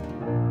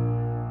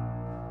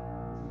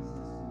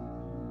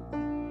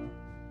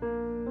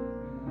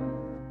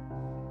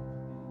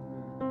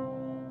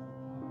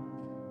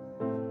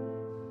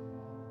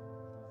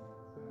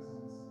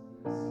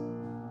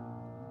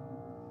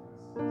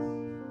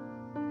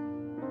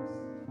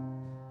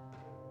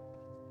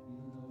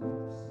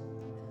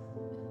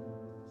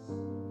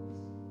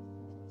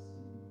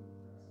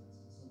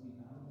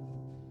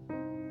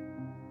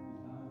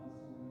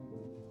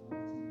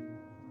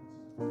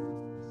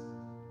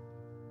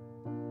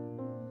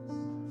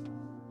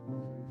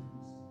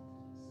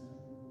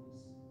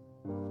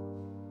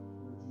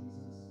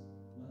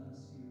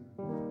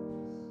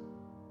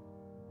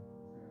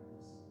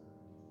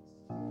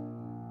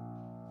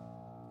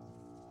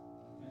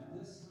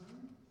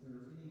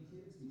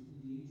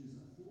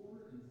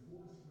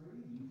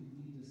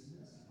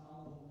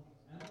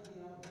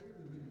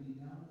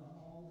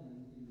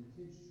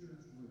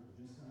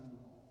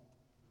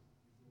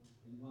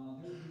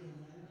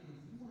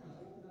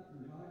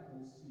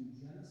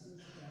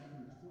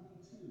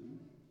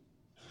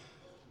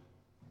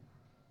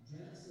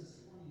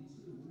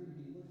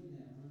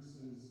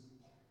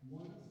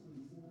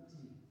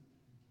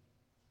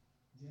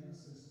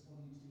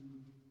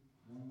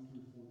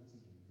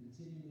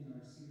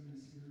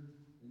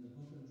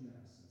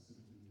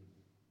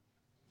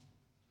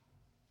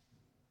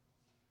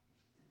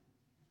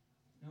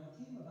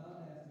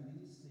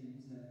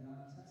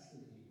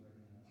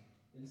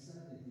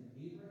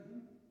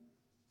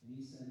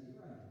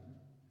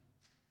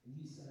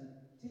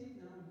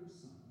"Take now your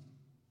son,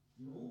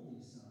 your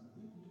only son,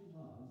 whom you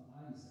love,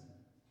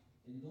 Isaac,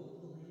 and go to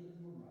the land of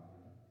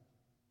Moriah,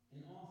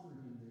 and offer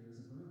him there as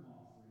a burnt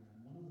offering on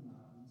one of the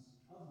mountains,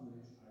 of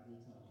which I will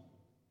tell you."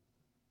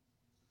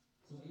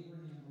 So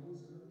Abraham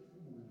rose early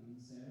in the morning,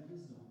 saddled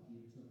his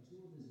donkey, and took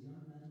two of his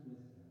young men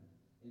with him,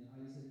 and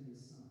Isaac his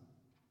son.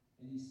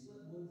 And he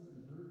split wood for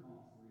the burnt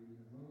offering,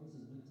 and arose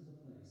and went to the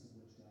place of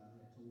which God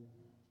had told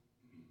him.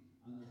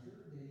 On the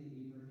third day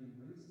Abraham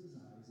raised his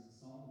eyes and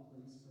saw the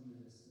place from a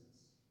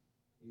distance.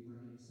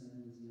 Abraham said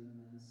to his young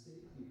men,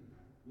 "Stay here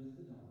with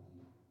the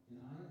donkey, and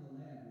I and the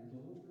lad will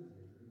go over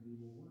there, and we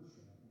will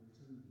worship and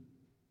return to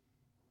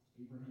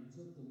you." Abraham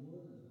took the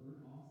wood of the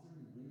burnt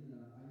offering and laid it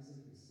on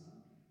Isaac his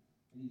son,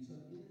 and he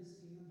took in his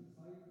hand the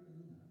fire and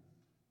the knife.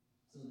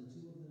 So the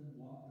two of them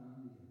walked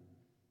on together.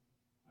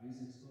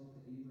 Isaac spoke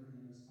to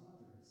Abraham his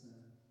father and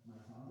said, "My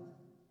father?"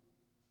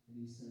 And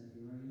he said,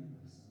 "Here I am,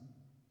 my son."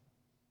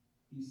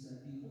 He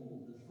said,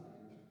 "Behold, the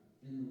fire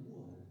and the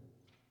wood,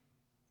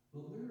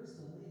 but where is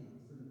the lamb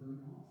for the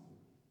burnt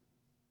offering?"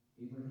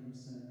 Abraham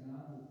said,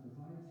 "God will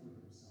provide for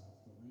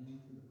himself the lamb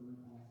for the burnt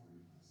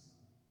offering, my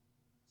son."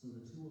 So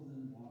the two of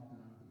them walked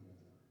on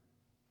together.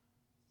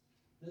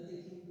 Then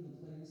they came to the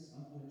place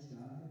of which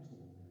God had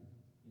told him,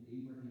 and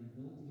Abraham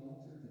built the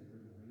altar there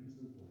and arranged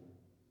the wood,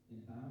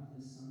 and bound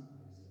his son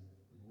Isaac,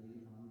 and laid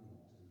him on the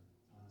altar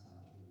on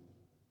top of the wood.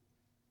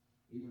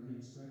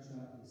 Abraham stretched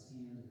out his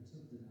hand and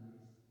took the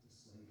knife to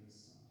slay his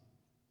son.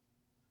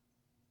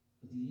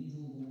 But the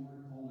angel of the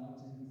Lord called out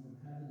to him from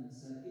heaven and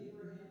said,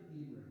 "Abraham,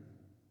 Abraham."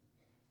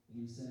 And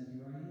he said,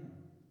 "Here I am."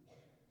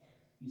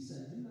 He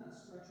said, "Do not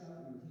stretch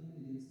out your hand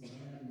against the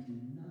lad, and do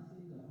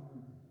nothing to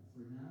harm him,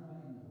 for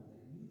now I know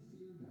that you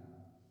fear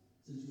God,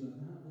 since you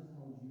have not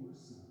withheld your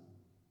son,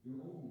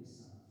 your only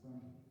son,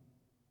 from me."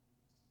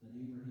 Then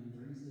Abraham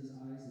raised his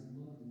eyes and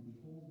looked, and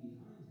behold,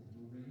 behind him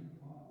a ram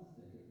caught in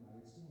the thicket by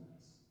its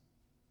horns.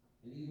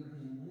 And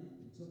Abraham went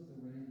and took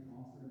the ram and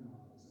offered him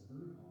up as a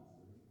burnt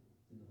offering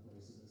in the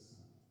place of his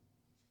son.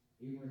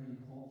 Abraham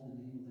called the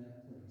name of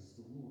that place,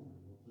 "The Lord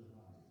will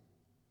provide,"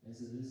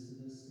 as it is to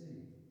this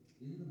day.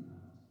 In the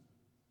mount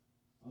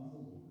of the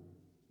Lord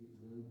it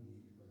will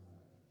be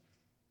provided.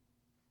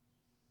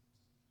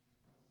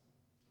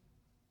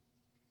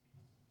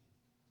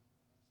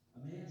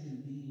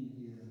 Imagine being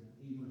in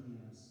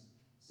Abraham's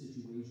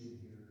situation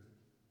here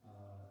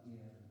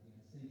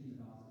and thinking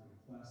about the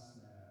request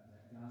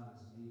that God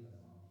has made of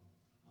him.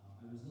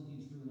 I was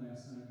looking through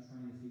last night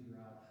trying to figure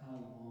out how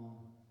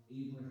long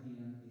Abraham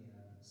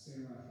and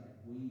Sarah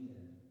had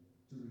waited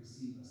to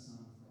receive a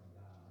son from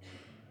God.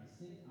 And I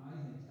think I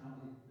had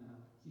counted,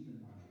 now keep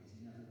in mind, I was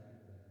never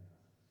that good at math,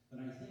 but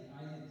I think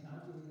I had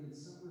calculated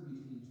somewhere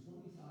between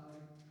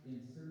 25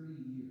 and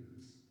 30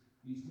 years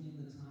between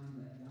the time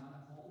that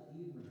God called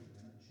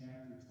Abraham in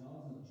chapter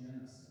 12 of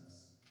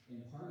Genesis,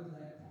 and part of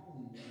that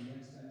calling was the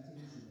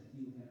expectation that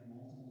he would have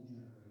multiple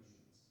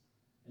generations.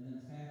 And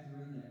then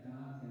factor in that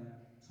God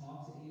had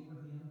talked to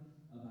Abraham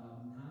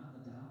about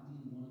not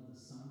adopting one of the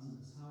sons in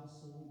his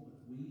household, but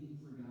waiting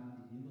for God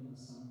to give him a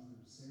son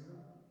through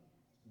Sarah,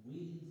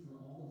 waiting for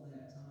all of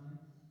that time,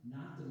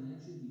 not to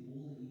mention the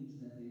old age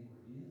that they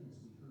were in. As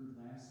we heard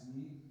last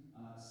week,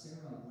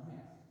 Sarah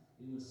laughed.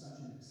 It was such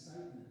an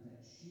excitement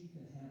that she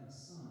could have a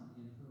son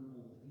in her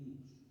old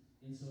age.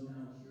 And so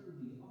now here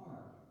we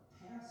are,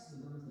 past the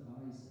birth of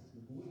Isaac.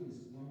 The boy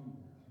is grown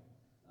now.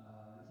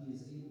 He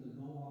is able to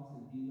go off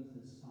and be with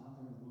his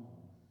father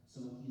alone.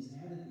 So he's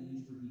at an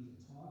age where he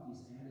can talk.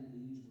 He's at an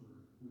age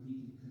where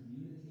he can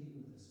communicate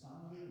with his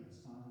father, and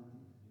his father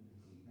can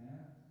communicate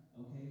back.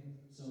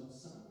 Okay? So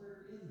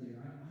somewhere in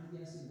there, I'm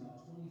guessing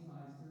about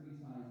 25,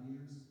 35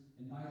 years.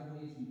 And by the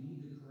way, if you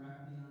need to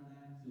correct me on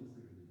that, feel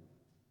free to do it.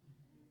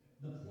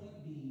 The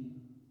point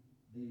being,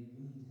 they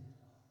waited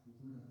a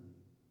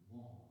really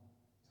long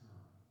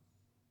time.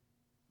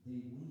 They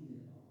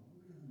waited a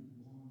really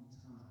long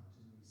time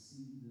to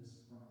receive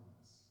this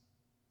promise.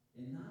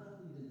 And not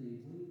only did they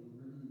wait a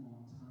really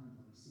long time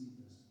to receive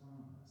this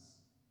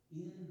promise,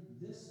 in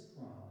this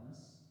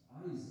promise,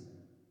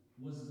 Isaac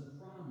was the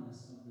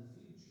promise of the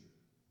future.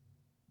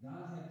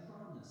 God had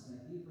promised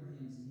that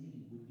Abraham's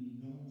name would be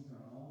known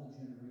throughout all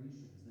the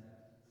generations,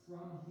 that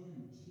from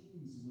him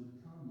kings would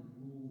come and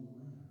rule the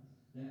land,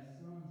 that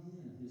from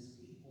him his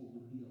people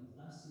would be a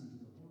blessing to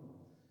the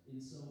world. And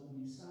so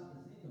when you stop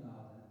to think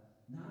about it,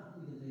 not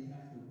only did they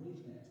have to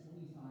wait that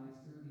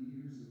 25, 30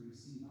 years to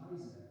receive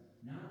Isaac,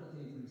 now that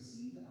they've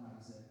received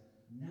Isaac,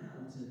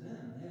 now to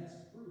them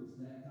that's proof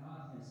that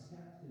God has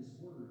kept his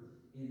word.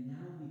 And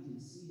now we can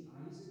see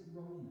Isaac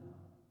growing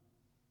up,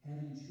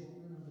 having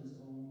children of his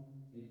own,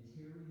 and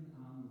carrying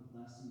on the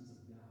blessings of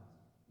God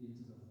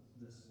into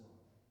this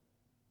world.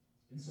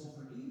 And so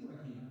for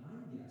Abraham,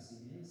 I'm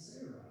guessing, and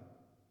Sarah,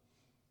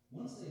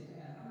 once they've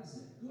had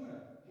Isaac,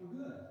 good,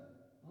 we're good.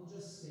 I'll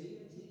just stay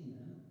in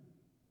Canaan.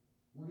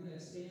 We're going to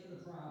expand the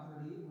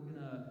property. We're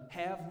going to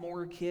have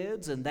more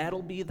kids, and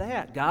that'll be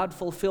that. God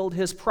fulfilled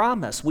his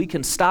promise. We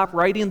can stop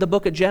writing the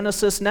book of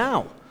Genesis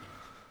now.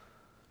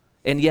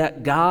 And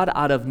yet God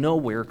out of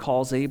nowhere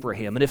calls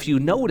Abraham. And if you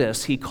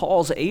notice, he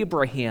calls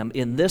Abraham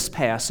in this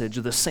passage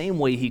the same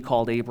way he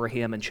called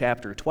Abraham in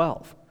chapter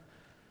 12.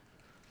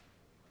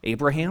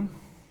 Abraham,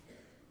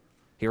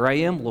 here I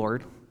am,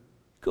 Lord.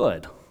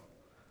 Good.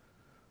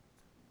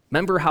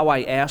 Remember how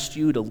I asked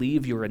you to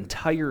leave your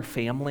entire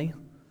family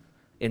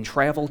and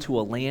travel to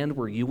a land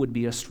where you would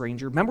be a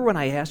stranger? Remember when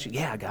I asked you,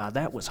 yeah, God,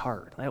 that was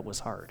hard. That was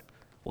hard.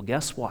 Well,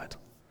 guess what?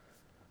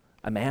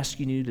 I'm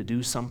asking you to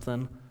do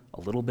something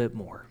a little bit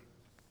more.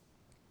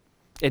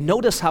 And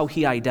notice how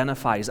he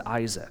identifies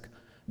Isaac.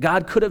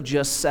 God could have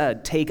just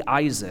said, take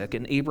Isaac,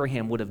 and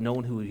Abraham would have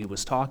known who he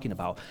was talking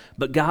about.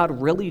 But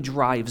God really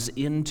drives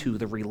into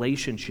the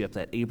relationship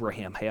that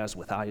Abraham has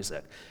with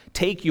Isaac.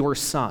 Take your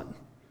son.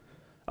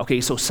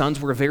 Okay, so sons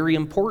were very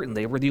important.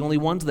 They were the only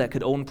ones that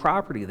could own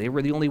property. They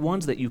were the only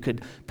ones that you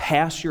could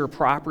pass your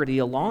property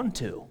along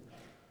to.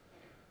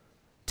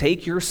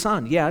 Take your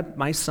son. Yeah,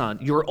 my son,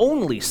 your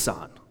only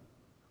son.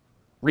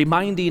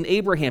 Reminding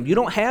Abraham, you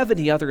don't have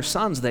any other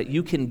sons that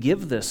you can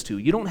give this to.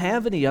 You don't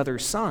have any other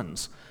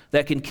sons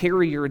that can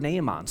carry your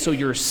name on. So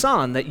your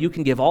son that you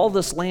can give all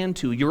this land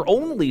to, your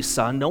only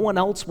son, no one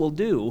else will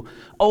do.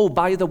 Oh,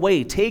 by the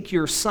way, take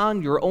your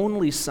son, your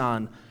only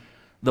son,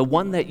 the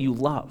one that you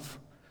love.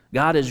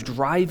 God is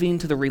driving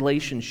to the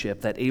relationship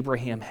that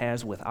Abraham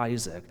has with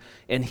Isaac,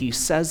 and he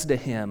says to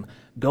him,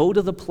 go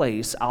to the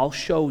place I'll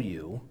show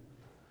you,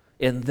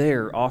 and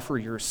there offer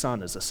your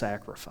son as a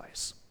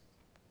sacrifice.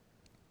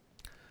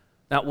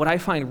 Now, what I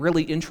find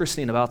really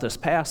interesting about this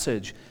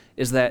passage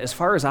is that, as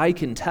far as I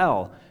can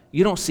tell,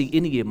 you don't see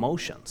any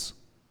emotions.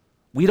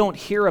 We don't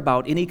hear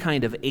about any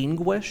kind of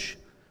anguish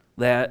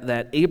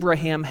that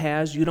Abraham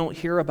has. You don't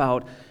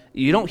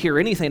hear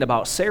anything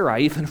about Sarah. I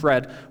even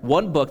read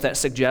one book that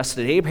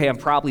suggested Abraham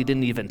probably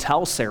didn't even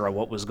tell Sarah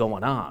what was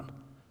going on.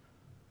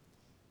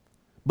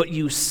 But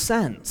you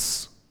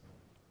sense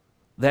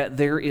that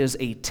there is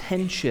a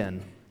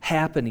tension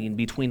happening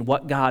between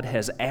what God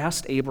has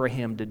asked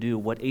Abraham to do,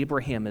 what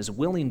Abraham is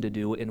willing to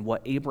do, and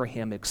what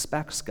Abraham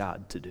expects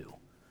God to do.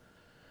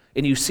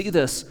 And you see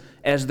this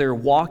as they're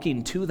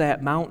walking to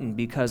that mountain,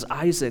 because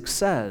Isaac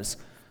says,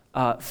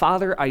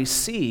 Father, I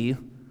see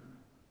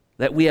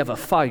that we have a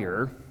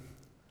fire.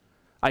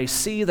 I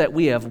see that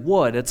we have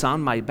wood. It's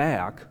on my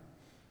back.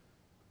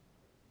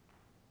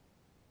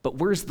 But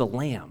where's the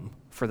lamb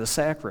for the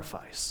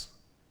sacrifice?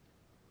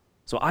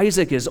 So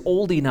Isaac is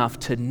old enough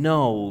to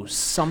know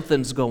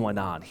something's going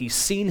on. He's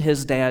seen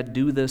his dad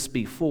do this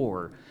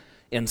before,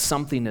 and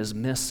something is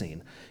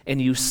missing.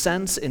 And you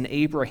sense in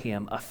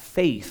Abraham a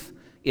faith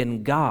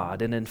in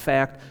God. And in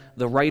fact,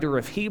 the writer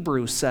of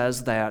Hebrews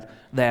says that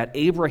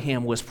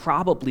Abraham was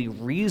probably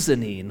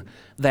reasoning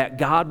that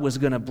God was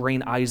going to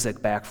bring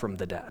Isaac back from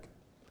the dead.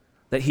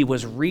 That he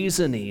was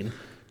reasoning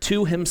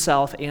to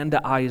himself and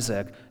to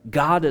Isaac,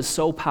 God is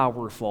so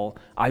powerful,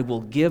 I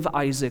will give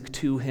Isaac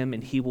to him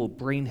and he will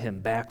bring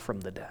him back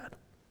from the dead.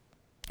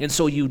 And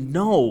so you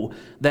know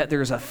that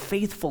there's a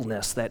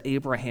faithfulness that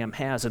Abraham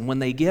has. And when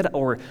they get,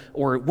 or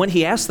when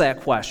he asks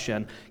that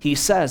question, he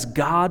says,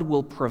 God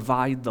will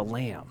provide the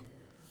lamb.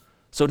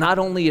 So not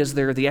only is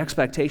there the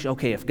expectation,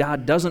 okay, if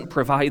God doesn't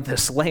provide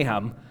this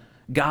lamb,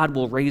 God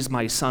will raise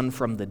my son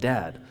from the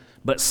dead.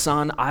 But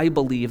son, I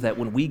believe that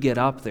when we get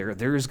up there,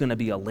 there's going to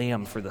be a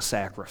lamb for the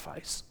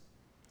sacrifice.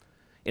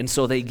 And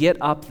so they get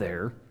up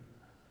there.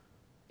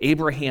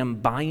 Abraham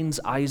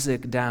binds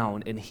Isaac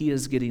down, and he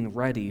is getting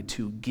ready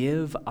to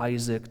give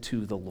Isaac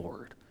to the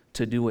Lord,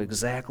 to do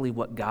exactly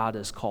what God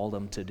has called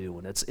him to do.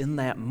 And it's in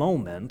that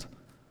moment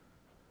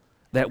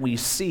that we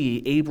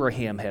see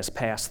Abraham has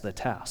passed the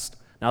test.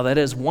 Now, that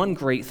is one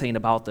great thing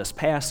about this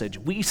passage.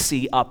 We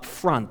see up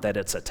front that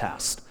it's a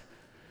test.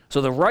 So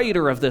the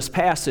writer of this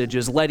passage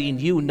is letting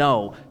you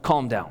know,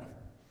 calm down.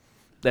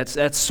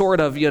 That's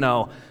sort of,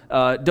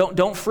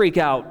 don't freak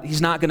out.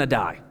 He's not going to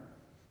die.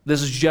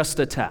 This is just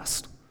a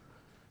test.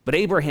 But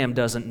Abraham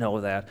doesn't know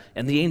that.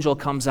 And the angel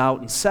comes out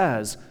and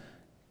says,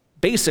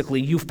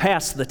 basically, you've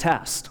passed the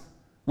test,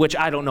 which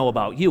I don't know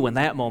about you. In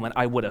that moment,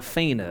 I would have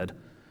fainted.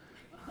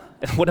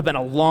 It would have been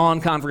a long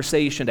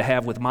conversation to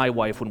have with my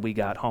wife when we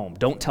got home.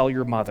 Don't tell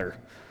your mother.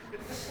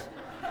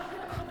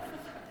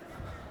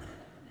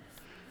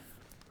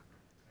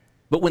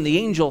 But when the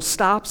angel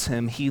stops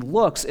him, he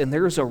looks, and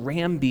there's a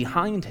ram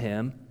behind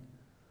him,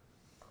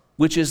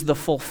 which is the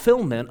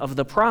fulfillment of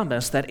the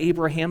promise that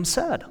Abraham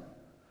said.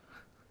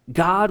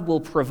 God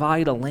will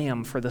provide a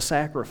lamb for the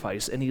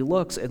sacrifice. And he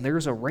looks, and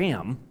there's a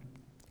ram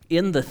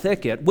in the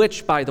thicket,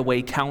 which, by the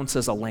way, counts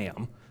as a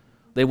lamb.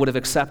 They would have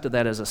accepted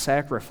that as a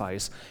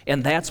sacrifice.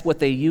 And that's what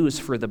they use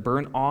for the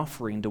burnt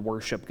offering to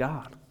worship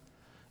God.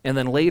 And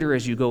then later,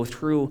 as you go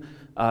through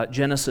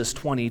Genesis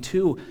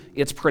 22,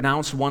 it's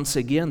pronounced once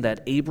again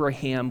that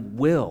Abraham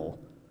will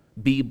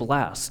be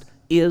blessed,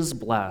 is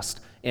blessed,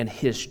 and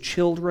his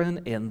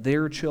children and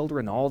their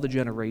children, all the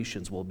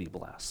generations will be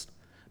blessed,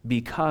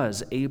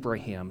 because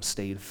Abraham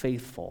stayed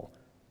faithful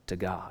to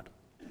God.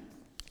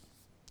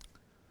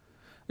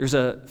 There's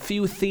a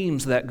few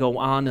themes that go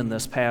on in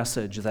this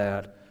passage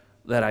that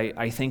that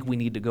I think we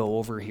need to go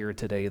over here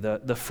today.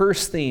 The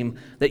first theme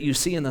that you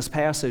see in this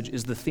passage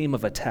is the theme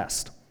of a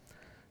test.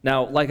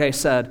 Now, like I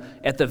said,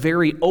 at the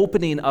very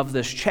opening of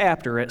this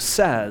chapter, it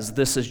says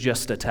this is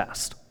just a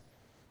test.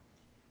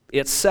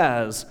 It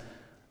says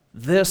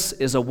this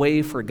is a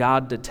way for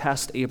God to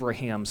test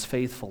Abraham's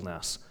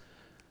faithfulness.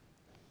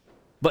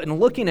 But in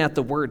looking at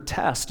the word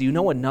test, do you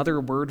know another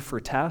word for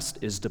test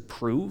is to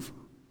prove?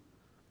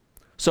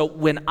 So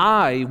when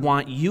I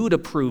want you to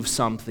prove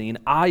something,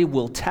 I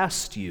will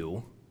test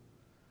you.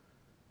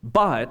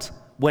 But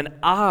when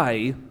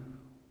I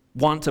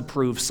want to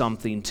prove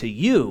something to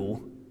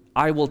you,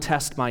 I will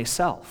test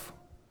myself.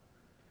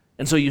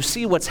 And so you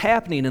see what's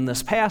happening in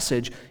this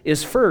passage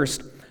is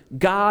first,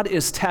 God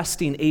is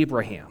testing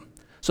Abraham.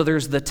 So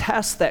there's the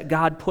test that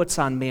God puts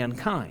on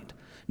mankind.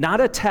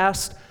 Not a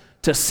test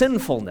to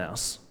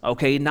sinfulness,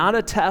 okay? Not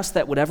a test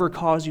that would ever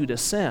cause you to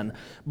sin,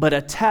 but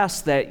a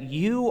test that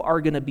you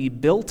are going to be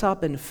built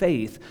up in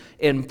faith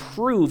and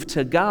prove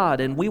to God,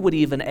 and we would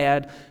even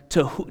add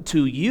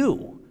to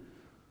you,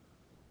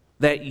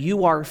 that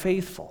you are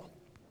faithful.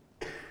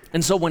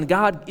 And so when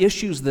God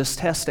issues this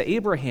test to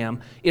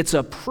Abraham, it's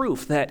a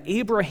proof that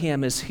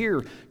Abraham is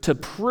here to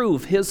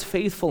prove his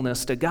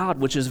faithfulness to God,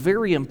 which is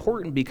very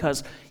important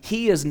because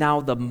he is now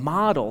the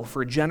model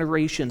for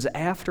generations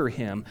after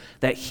him,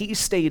 that he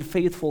stayed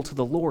faithful to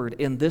the Lord,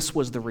 and this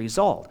was the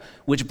result.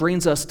 Which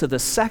brings us to the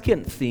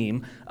second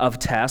theme of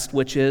test,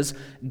 which is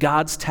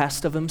God's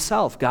test of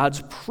himself,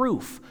 God's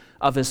proof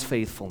of his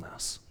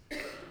faithfulness.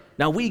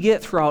 Now, we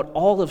get throughout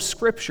all of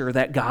Scripture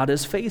that God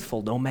is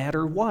faithful no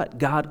matter what.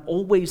 God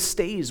always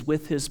stays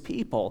with his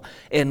people,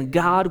 and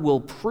God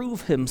will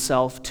prove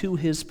himself to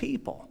his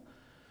people.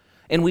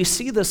 And we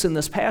see this in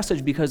this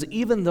passage because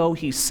even though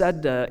he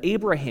said to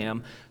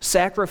Abraham,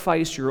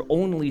 sacrifice your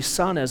only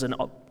son as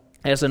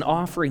an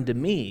offering to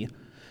me,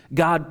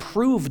 God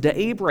proved to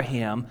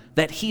Abraham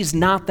that he's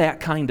not that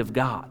kind of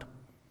God,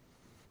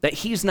 that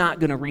he's not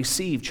going to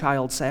receive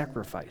child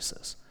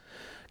sacrifices.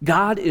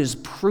 God is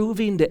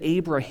proving to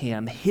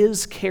Abraham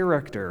his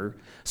character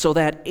so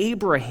that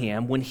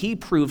Abraham, when he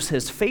proves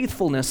his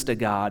faithfulness to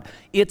God,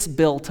 it's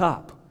built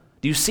up.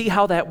 Do you see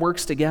how that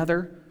works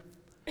together?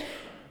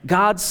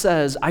 God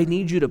says, I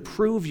need you to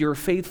prove your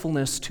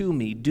faithfulness to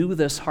me. Do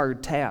this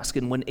hard task.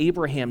 And when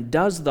Abraham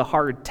does the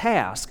hard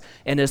task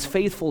and is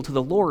faithful to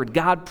the Lord,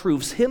 God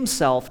proves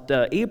himself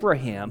to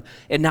Abraham.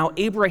 And now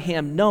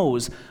Abraham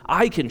knows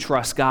I can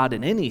trust God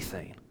in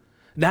anything.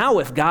 Now,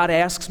 if God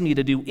asks me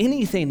to do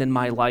anything in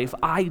my life,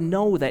 I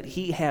know that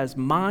he has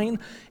mine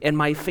and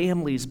my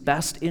family's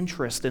best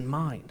interest in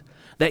mind.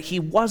 That he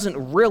wasn't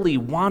really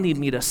wanting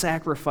me to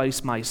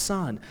sacrifice my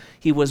son.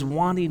 He was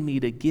wanting me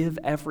to give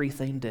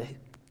everything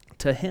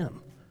to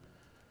him.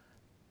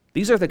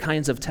 These are the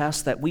kinds of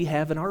tests that we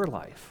have in our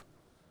life.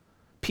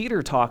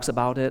 Peter talks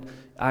about it.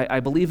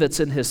 I believe it's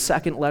in his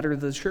second letter to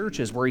the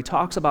churches where he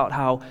talks about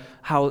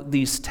how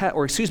these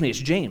it's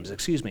James,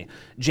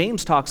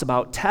 James talks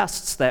about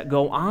tests that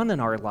go on in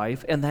our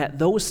life and that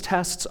those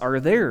tests are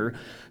there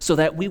so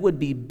that we would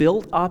be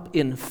built up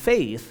in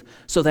faith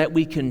so that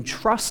we can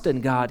trust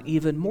in God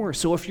even more.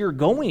 So if you're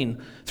going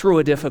through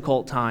a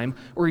difficult time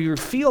or you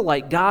feel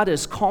like God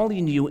is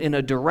calling you in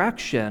a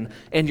direction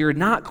and you're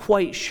not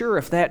quite sure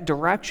if that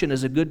direction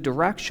is a good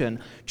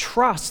direction,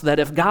 trust that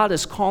if God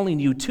is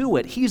calling you to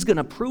it, he's going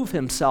to prove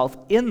himself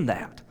in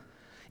that.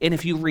 And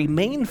if you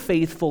remain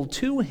faithful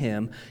to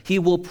him, he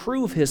will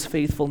prove his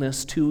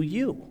faithfulness to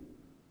you.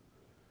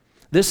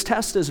 This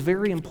test is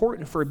very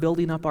important for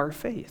building up our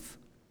faith.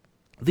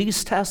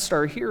 These tests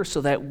are here so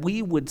that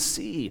we would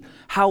see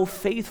how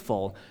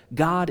faithful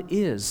God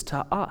is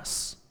to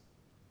us.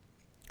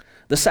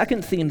 The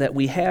second theme that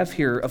we have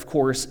here, of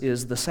course,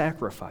 is the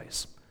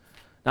sacrifice.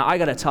 Now, I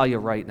got to tell you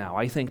right now,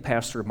 I think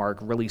Pastor Mark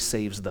really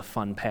saves the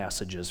fun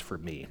passages for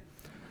me.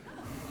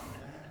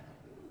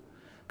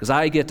 Because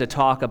I get to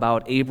talk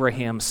about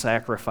Abraham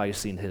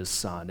sacrificing his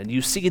son. And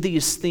you see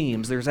these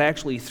themes. There's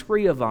actually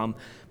 3 of them,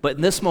 but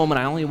in this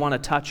moment I only want to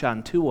touch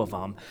on 2 of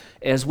them.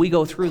 As we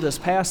go through this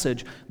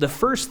passage, the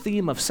first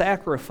theme of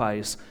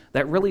sacrifice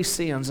that really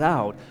stands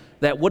out,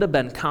 that would have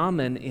been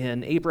common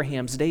in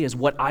Abraham's day, is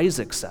what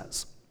Isaac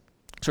says.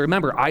 So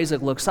remember,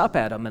 Isaac looks up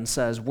at him and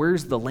says,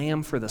 where's the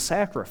lamb for the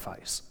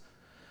sacrifice?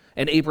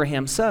 And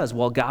Abraham says,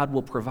 well, God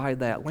will provide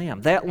that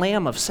lamb. That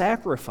lamb of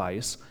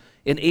sacrifice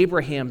in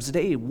Abraham's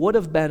day would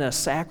have been a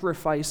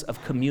sacrifice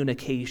of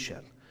communication.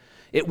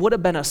 It would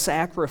have been a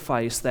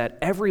sacrifice that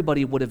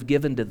everybody would have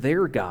given to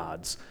their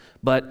gods,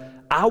 but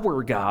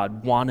our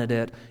God wanted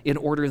it in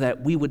order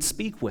that we would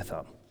speak with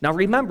him. Now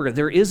remember,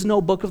 there is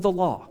no book of the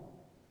law.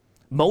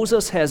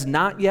 Moses has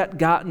not yet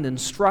gotten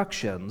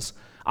instructions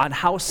on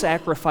how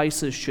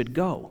sacrifices should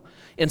go.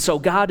 And so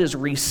God is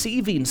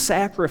receiving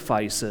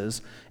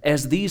sacrifices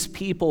as these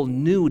people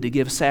knew to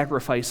give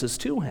sacrifices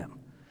to him.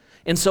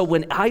 And so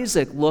when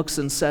Isaac looks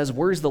and says,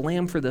 where's the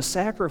lamb for the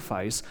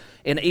sacrifice?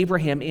 And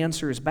Abraham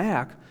answers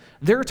back,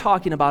 they're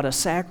talking about a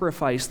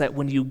sacrifice that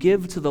when you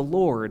give to the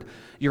Lord,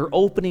 you're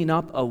opening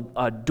up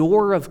a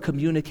door of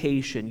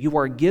communication. You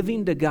are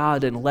giving to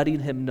God and letting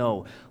him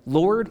know,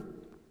 Lord,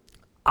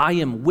 I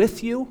am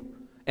with you,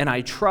 and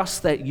I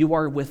trust that you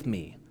are with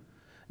me.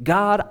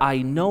 God,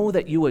 I know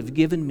that you have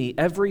given me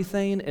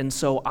everything, and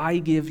so I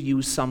give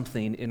you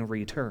something in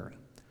return.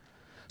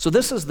 So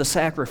this is the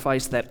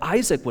sacrifice that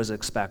Isaac was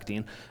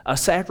expecting, a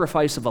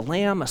sacrifice of a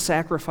lamb, a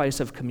sacrifice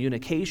of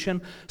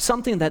communication,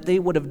 something that they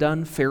would have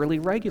done fairly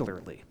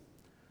regularly.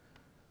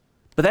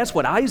 But that's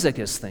what Isaac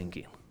is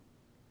thinking.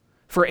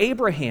 For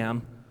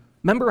Abraham,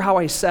 remember how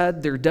I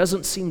said there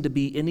doesn't seem to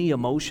be any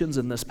emotions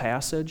in this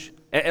passage?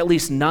 At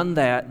least none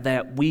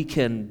that we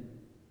can,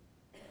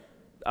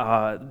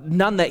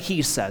 none that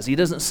he says. He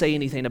doesn't say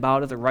anything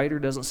about it. The writer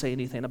doesn't say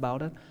anything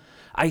about it.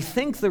 I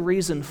think the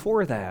reason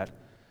for that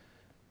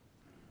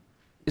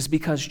is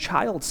because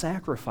child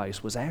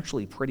sacrifice was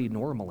actually pretty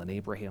normal in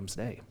Abraham's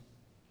day.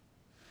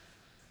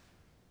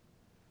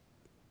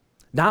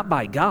 Not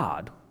by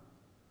God,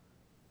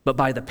 but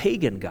by the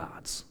pagan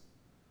gods.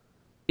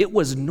 It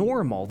was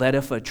normal that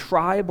if a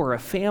tribe or a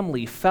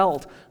family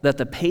felt that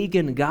the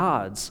pagan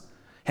gods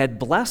had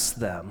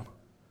blessed them,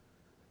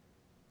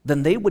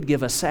 then they would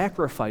give a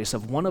sacrifice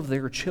of one of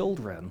their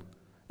children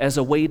as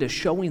a way to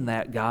showing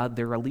that God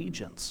their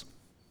allegiance.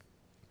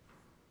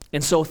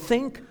 And so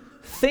think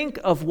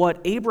of what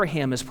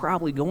Abraham is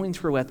probably going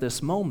through at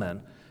this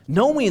moment,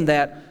 knowing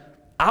that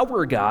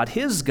our God,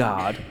 his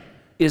God,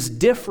 is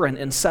different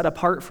and set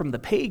apart from the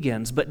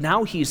pagans, but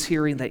now he's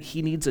hearing that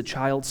he needs a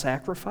child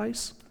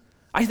sacrifice.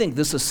 I think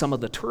this is some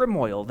of the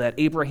turmoil that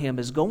Abraham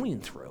is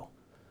going through.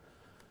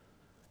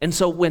 And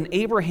so when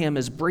Abraham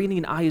is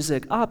bringing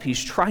Isaac up,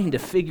 he's trying to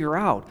figure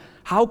out,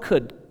 how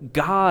could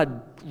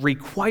God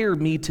require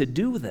me to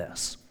do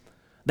this?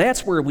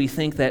 That's where we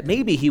think that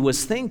maybe he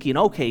was thinking,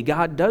 okay,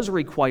 God does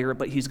require it,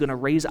 but he's going to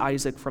raise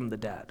Isaac from the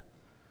dead.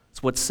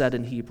 That's what's said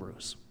in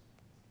Hebrews.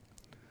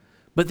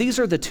 But these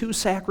are the two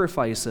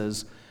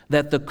sacrifices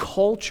that the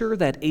culture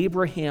that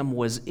Abraham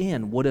was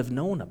in would have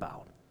known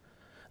about.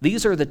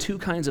 These are the two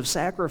kinds of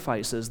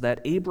sacrifices that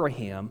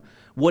Abraham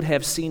would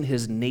have seen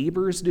his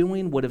neighbors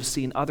doing, would have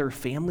seen other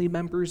family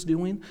members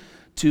doing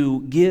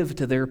to give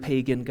to their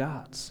pagan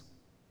gods.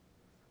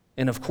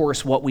 And of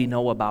course, what we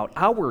know about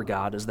our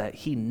God is that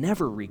he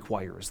never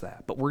requires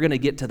that. But we're going to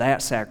get to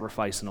that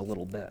sacrifice in a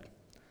little bit.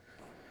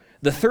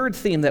 The third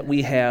theme that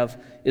we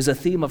have is a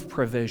theme of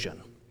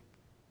provision.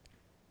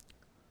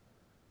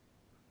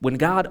 When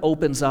God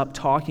opens up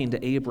talking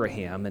to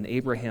Abraham, and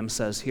Abraham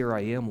says, "Here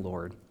I am,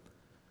 Lord,"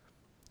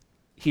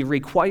 he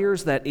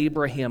requires that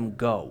Abraham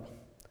go.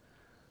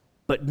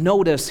 But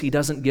notice he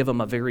doesn't give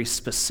him a very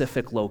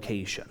specific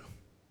location.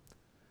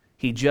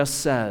 He just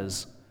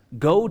says,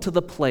 "Go to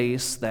the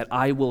place that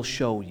I will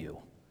show you.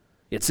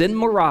 It's in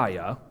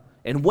Moriah,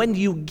 and when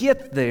you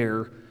get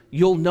there,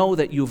 you'll know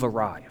that you've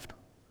arrived."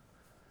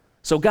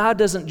 So God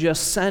doesn't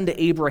just send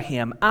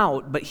Abraham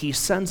out, but he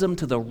sends him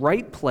to the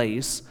right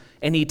place,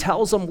 and he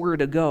tells him where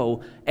to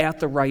go at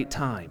the right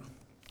time.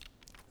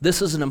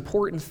 This is an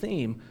important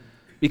theme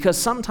because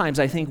sometimes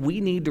I think we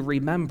need to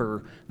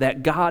remember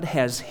that God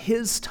has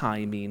his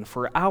timing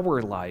for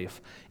our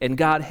life, and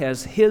God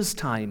has his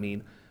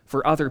timing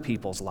for other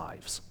people's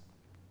lives.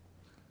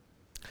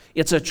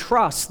 It's a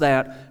trust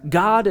that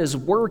God is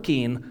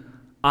working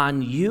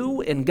on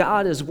you and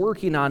God is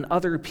working on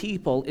other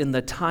people in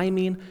the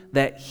timing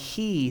that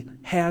he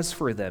has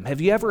for them.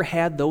 Have you ever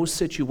had those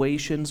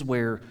situations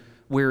where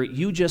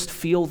you just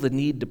feel the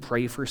need to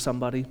pray for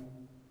somebody?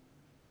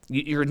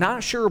 You're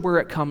not sure where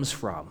it comes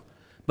from,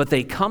 but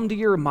they come to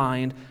your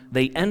mind,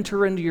 they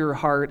enter into your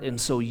heart,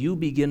 and so you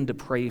begin to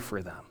pray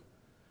for them.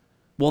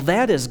 Well,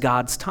 that is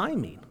God's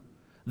timing.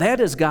 That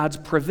is God's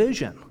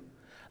provision.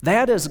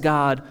 That is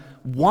God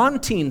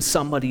wanting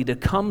somebody to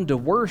come to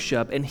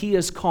worship, and he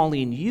is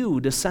calling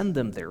you to send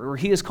them there, or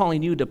he is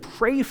calling you to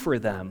pray for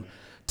them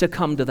to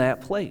come to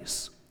that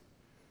place.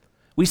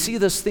 We see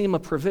this theme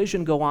of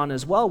provision go on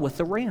as well with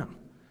the ram.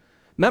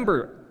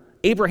 Remember,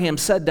 Abraham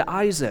said to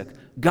Isaac,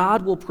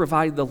 God will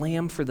provide the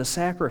lamb for the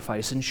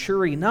sacrifice, and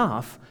sure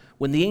enough,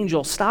 when the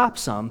angel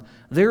stops him,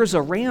 there's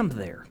a ram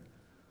there.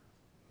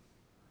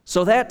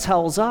 So that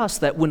tells us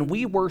that when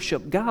we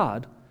worship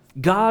God,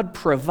 God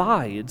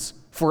provides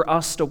for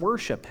us to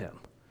worship him.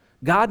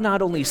 God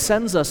not only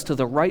sends us to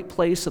the right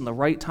place and the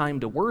right time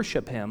to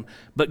worship him,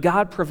 but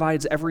God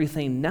provides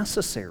everything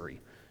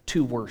necessary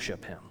to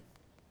worship him.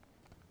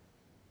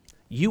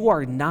 You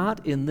are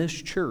not in this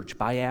church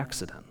by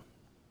accident.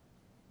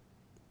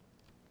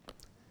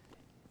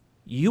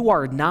 You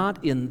are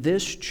not in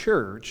this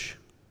church,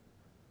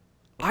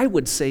 I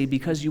would say,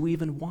 because you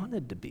even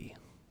wanted to be.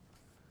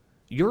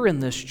 You're in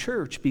this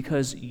church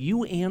because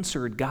you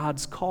answered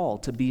God's call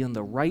to be in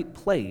the right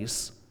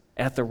place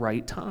at the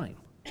right time.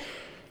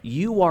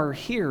 You are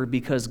here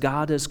because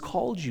God has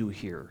called you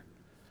here.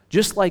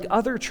 Just like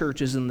other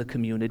churches in the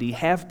community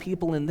have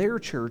people in their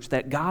church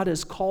that God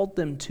has called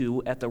them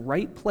to at the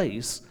right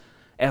place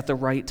at the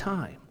right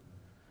time.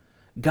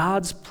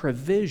 God's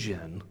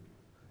provision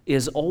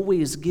is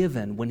always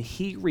given when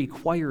he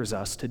requires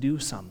us to do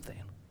something.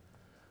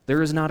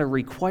 There is not a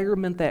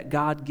requirement that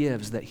God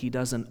gives that he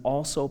doesn't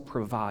also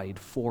provide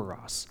for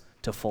us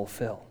to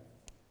fulfill.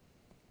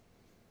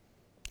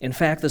 In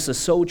fact, this is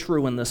so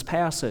true in this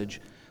passage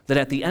that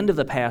at the end of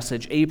the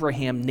passage,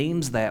 Abraham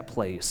names that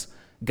place,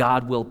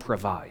 God will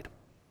provide.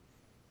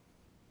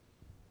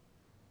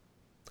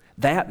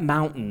 That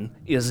mountain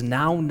is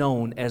now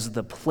known as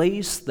the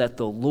place that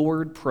the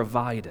Lord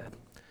provided.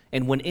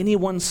 And when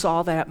anyone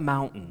saw that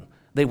mountain,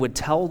 they would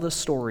tell the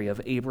story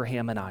of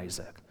Abraham and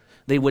Isaac.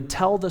 They would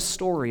tell the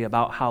story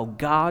about how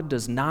God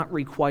does not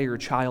require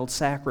child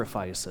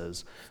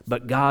sacrifices,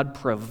 but God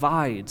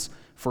provides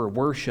for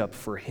worship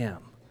for Him.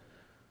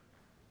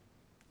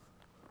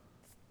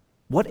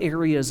 What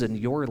areas in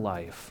your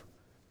life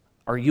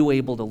are you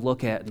able to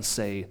look at and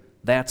say,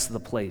 that's the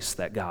place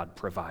that God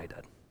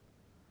provided?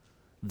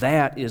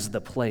 That is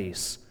the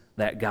place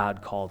that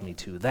God called me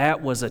to.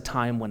 That was a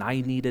time when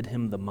I needed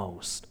Him the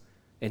most,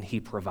 and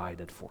He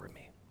provided for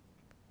me.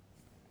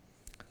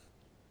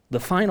 The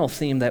final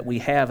theme that we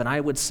have, and I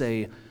would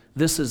say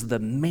this is the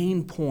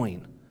main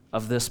point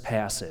of this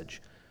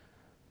passage.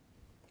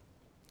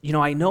 You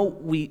know, I know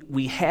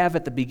we have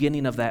at the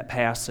beginning of that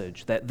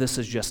passage that this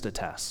is just a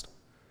test.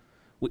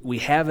 We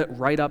have it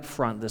right up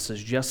front, this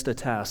is just a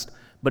test.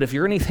 But if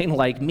you're anything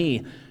like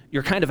me,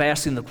 you're kind of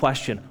asking the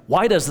question,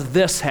 why does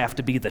this have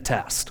to be the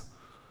test?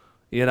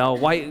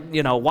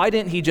 Why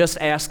didn't He just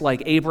ask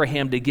like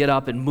Abraham to get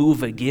up and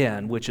move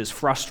again, which is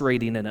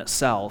frustrating in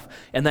itself.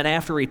 And then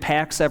after he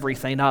packs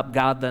everything up,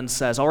 God then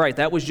says, all right,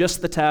 that was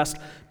just the test.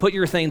 Put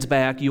your things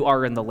back. You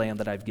are in the land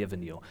that I've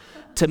given you.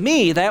 To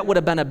me, that would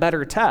have been a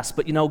better test.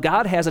 But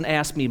God hasn't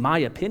asked me my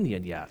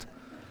opinion yet.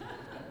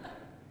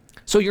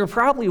 So you're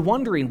probably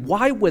wondering,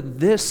 why would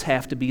this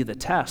have to be the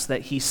test,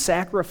 that He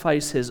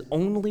sacrificed His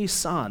only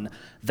Son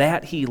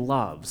that He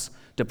loves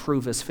to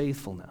prove His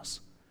faithfulness?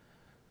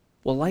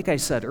 Well, like I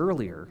said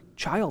earlier,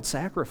 child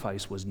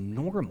sacrifice was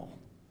normal.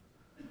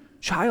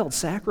 Child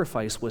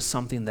sacrifice was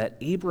something that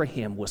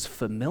Abraham was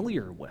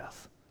familiar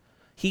with.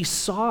 He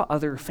saw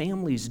other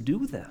families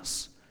do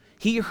this.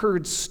 He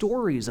heard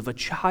stories of a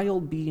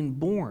child being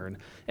born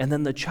and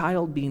then the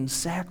child being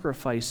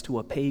sacrificed to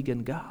a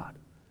pagan god.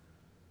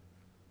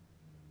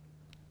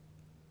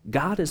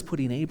 God is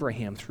putting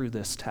Abraham through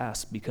this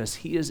test because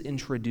He is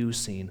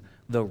introducing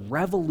the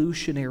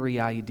revolutionary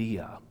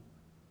idea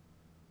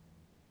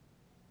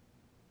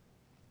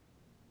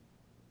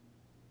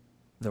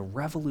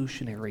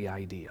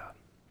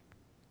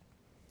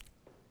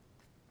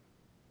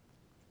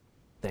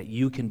that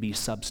you can be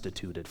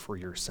substituted for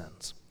your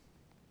sins.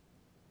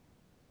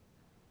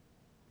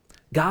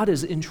 God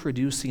is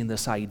introducing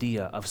this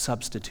idea of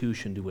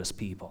substitution to His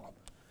people,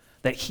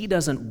 that He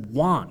doesn't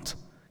want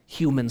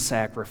human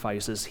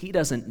sacrifices. He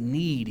doesn't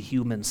need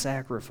human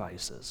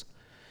sacrifices.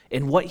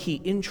 And what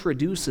He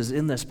introduces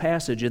in this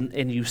passage,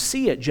 and you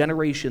see it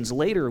generations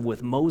later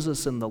with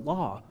Moses and the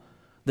law,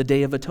 the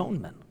Day of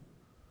Atonement.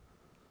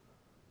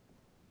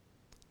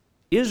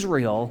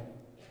 Israel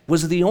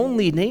was the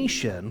only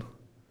nation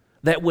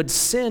that would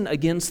sin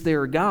against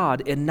their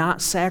God and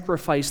not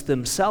sacrifice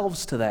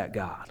themselves to that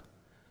God.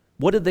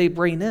 What did they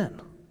bring in?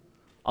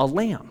 A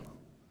lamb.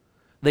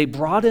 They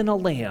brought in a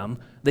lamb,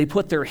 they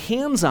put their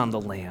hands on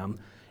the lamb,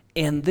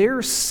 and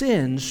their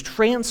sins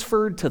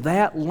transferred to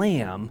that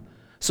lamb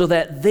so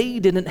that they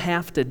didn't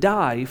have to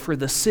die for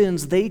the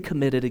sins they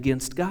committed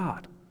against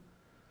God.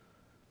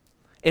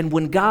 And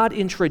when God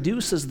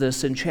introduces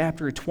this in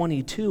chapter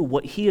 22,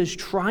 what He is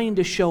trying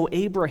to show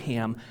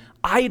Abraham,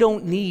 I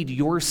don't need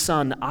your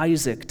son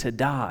Isaac to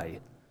die.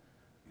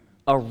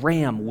 A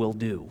ram will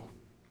do.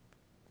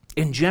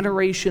 And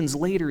generations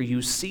later,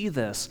 you see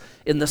this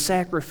in the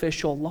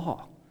sacrificial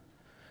law.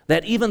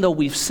 That even though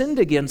we've sinned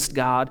against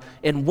God,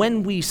 and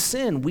when we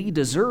sin, we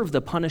deserve the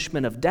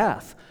punishment of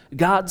death,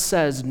 God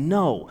says,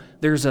 no,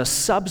 there's a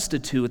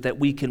substitute that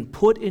we can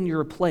put in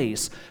your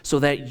place so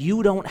that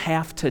you don't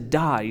have to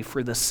die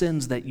for the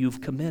sins that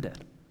you've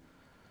committed.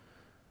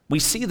 We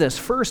see this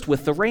first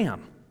with the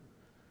ram.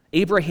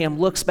 Abraham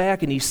looks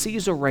back and he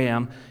sees a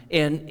ram,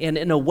 and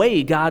in a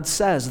way, God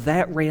says,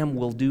 that ram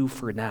will do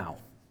for now.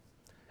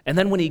 And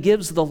then when He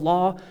gives the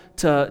law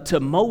to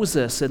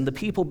Moses and the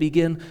people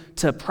begin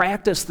to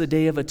practice the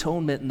Day of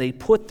Atonement and they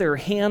put their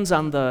hands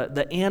on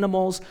the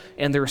animals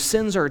and their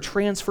sins are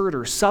transferred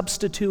or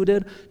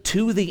substituted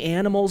to the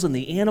animals and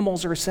the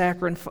animals are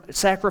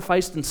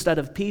sacrificed instead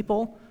of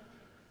people,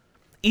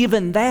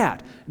 even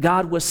that,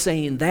 God was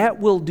saying, that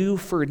will do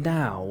for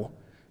now,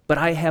 but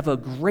I have a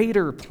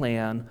greater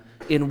plan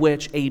in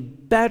which a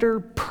better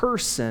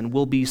person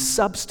will be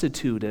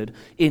substituted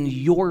in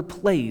your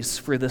place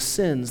for the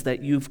sins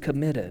that you've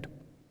committed.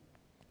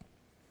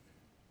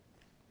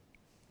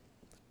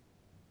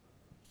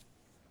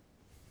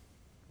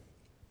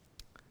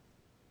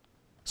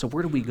 So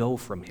where do we go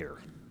from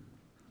here?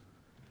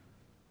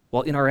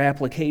 Well, in our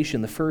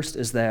application, the first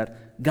is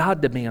that God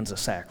demands a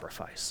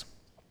sacrifice.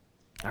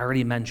 I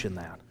already mentioned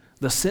that.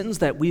 The sins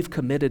that we've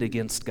committed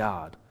against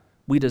God,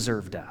 we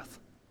deserve death.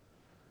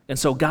 And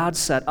so God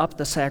set up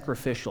the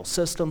sacrificial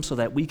system so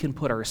that we can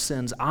put our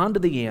sins onto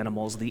the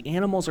animals. The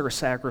animals are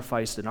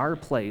sacrificed in our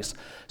place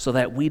so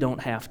that we don't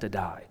have to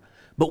die.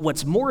 But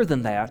what's more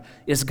than that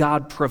is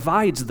God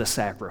provides the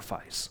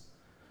sacrifice.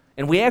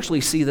 And we actually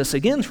see this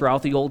again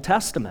throughout the Old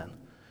Testament,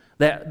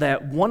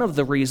 that one of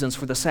the reasons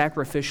for the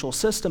sacrificial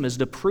system is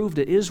to prove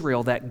to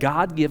Israel that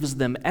God gives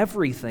them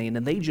everything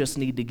and they just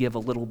need to give a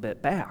little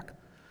bit back.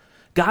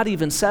 God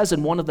even says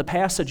in one of the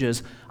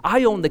passages,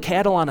 I own the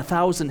cattle on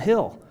 1,000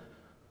 hill.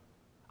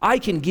 I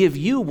can give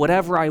you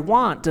whatever I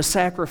want to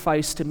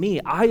sacrifice to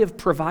me. I have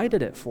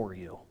provided it for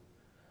you.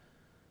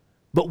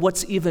 But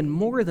what's even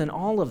more than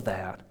all of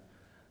that,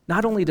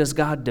 not only does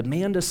God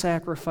demand a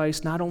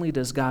sacrifice, not only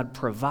does God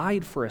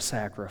provide for a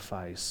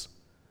sacrifice,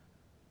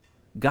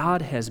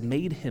 God has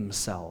made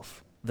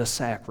himself the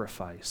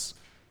sacrifice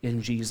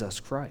in Jesus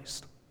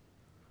Christ.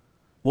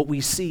 What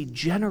we see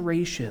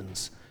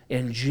generations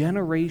and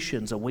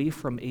generations away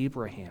from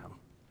Abraham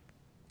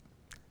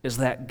is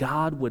that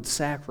God would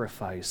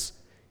sacrifice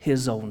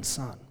his own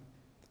son,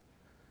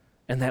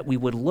 and that we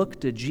would look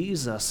to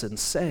Jesus and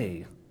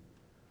say,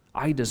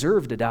 I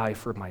deserve to die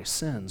for my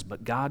sins,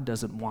 but God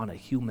doesn't want a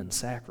human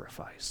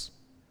sacrifice.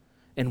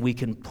 And we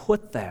can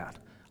put that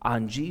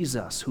on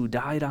Jesus who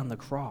died on the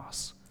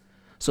cross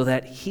so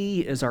that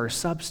he is our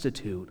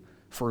substitute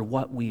for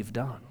what we've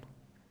done.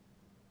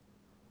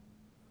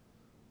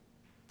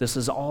 This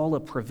is all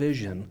a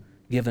provision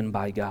given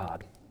by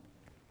God.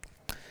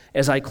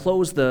 As I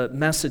close the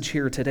message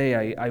here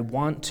today, I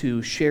want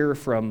to share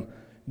from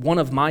one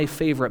of my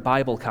favorite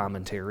Bible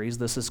commentaries.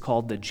 This is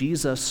called the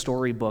Jesus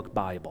Storybook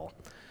Bible.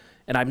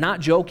 And I'm not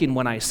joking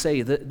when I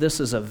say that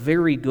this is a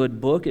very good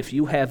book. If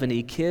you have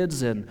any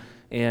kids and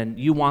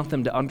you want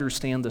them to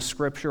understand the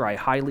Scripture, I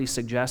highly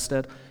suggest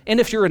it. And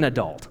if you're an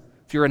adult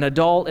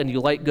and you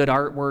like good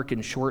artwork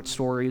and short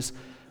stories,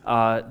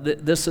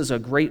 this is a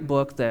great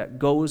book that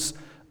goes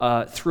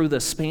through the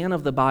span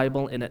of the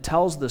Bible, and it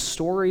tells the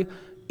story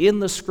in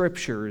the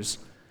Scriptures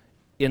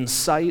in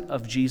sight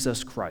of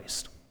Jesus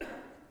Christ.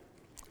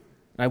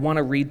 I want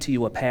to read to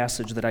you a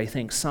passage that I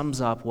think sums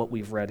up what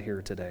we've read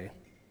here today.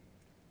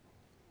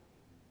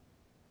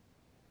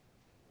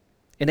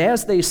 And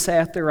as they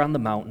sat there on the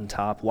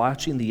mountaintop,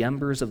 watching the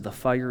embers of the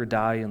fire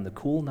die in the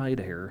cool night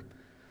air,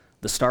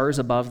 the stars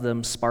above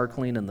them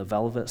sparkling in the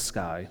velvet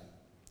sky,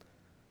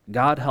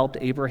 God helped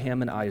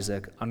Abraham and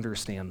Isaac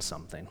understand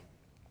something.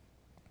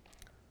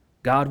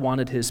 God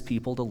wanted his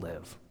people to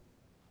live,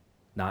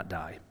 not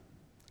die.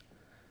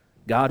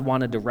 God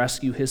wanted to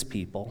rescue his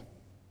people,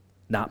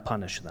 not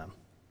punish them,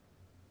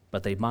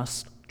 but they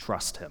must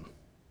trust him.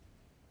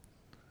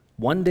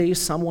 One day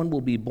someone will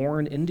be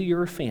born into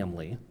your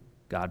family,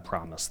 God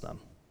promised them,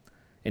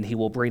 and he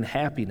will bring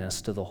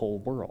happiness to the whole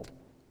world.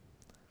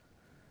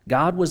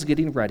 God was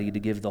getting ready to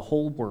give the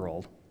whole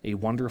world a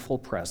wonderful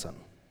present.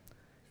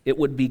 It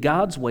would be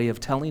God's way of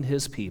telling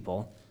his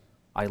people,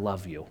 I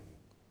love you.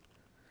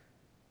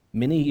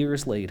 Many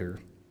years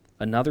later,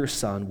 another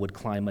son would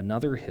climb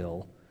another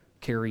hill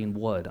carrying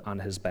wood on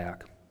his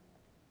back.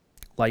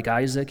 Like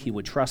Isaac, he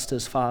would trust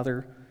his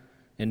father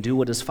and do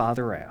what his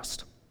father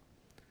asked.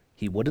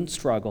 He wouldn't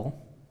struggle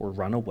or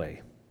run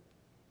away.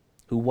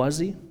 Who was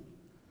he?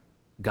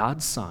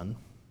 God's son,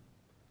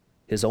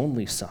 his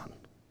only son,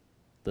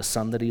 the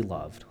son that he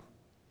loved,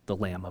 the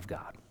Lamb of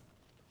God.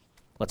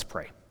 Let's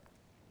pray.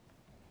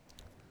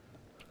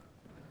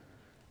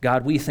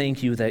 God, we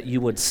thank you that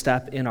you would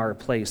step in our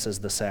place as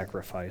the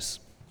sacrifice.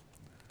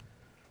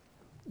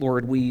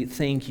 Lord, we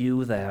thank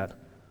you that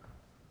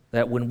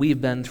when we've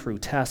been through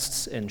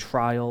tests and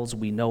trials,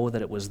 we know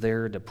that it was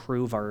there to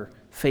prove our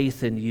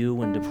faith in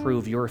you and to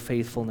prove your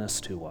faithfulness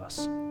to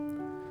us.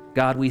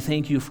 God, we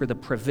thank you for the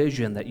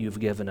provision that you've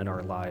given in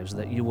our lives,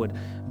 that you would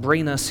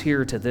bring us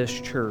here to this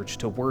church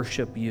to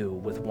worship you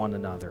with one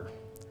another.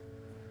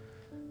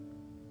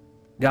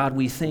 God,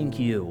 we thank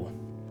you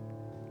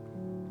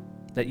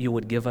that you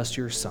would give us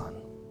your Son,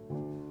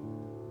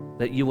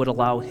 that you would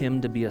allow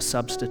him to be a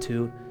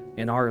substitute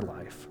in our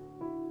life.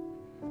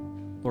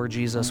 Lord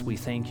Jesus, we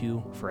thank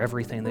you for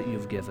everything that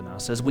you've given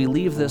us. As we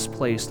leave this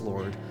place,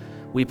 Lord,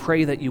 we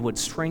pray that you would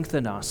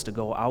strengthen us to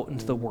go out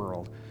into the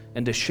world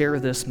and to share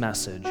this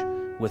message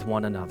with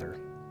one another,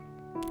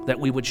 that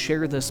we would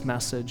share this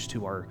message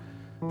to our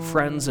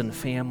friends and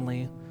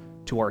family,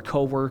 to our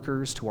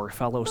coworkers, to our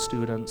fellow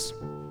students.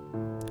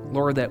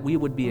 Lord, that we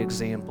would be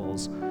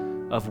examples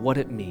of what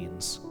it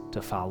means to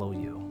follow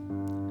you.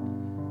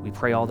 We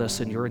pray all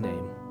this in your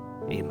name.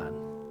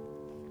 Amen.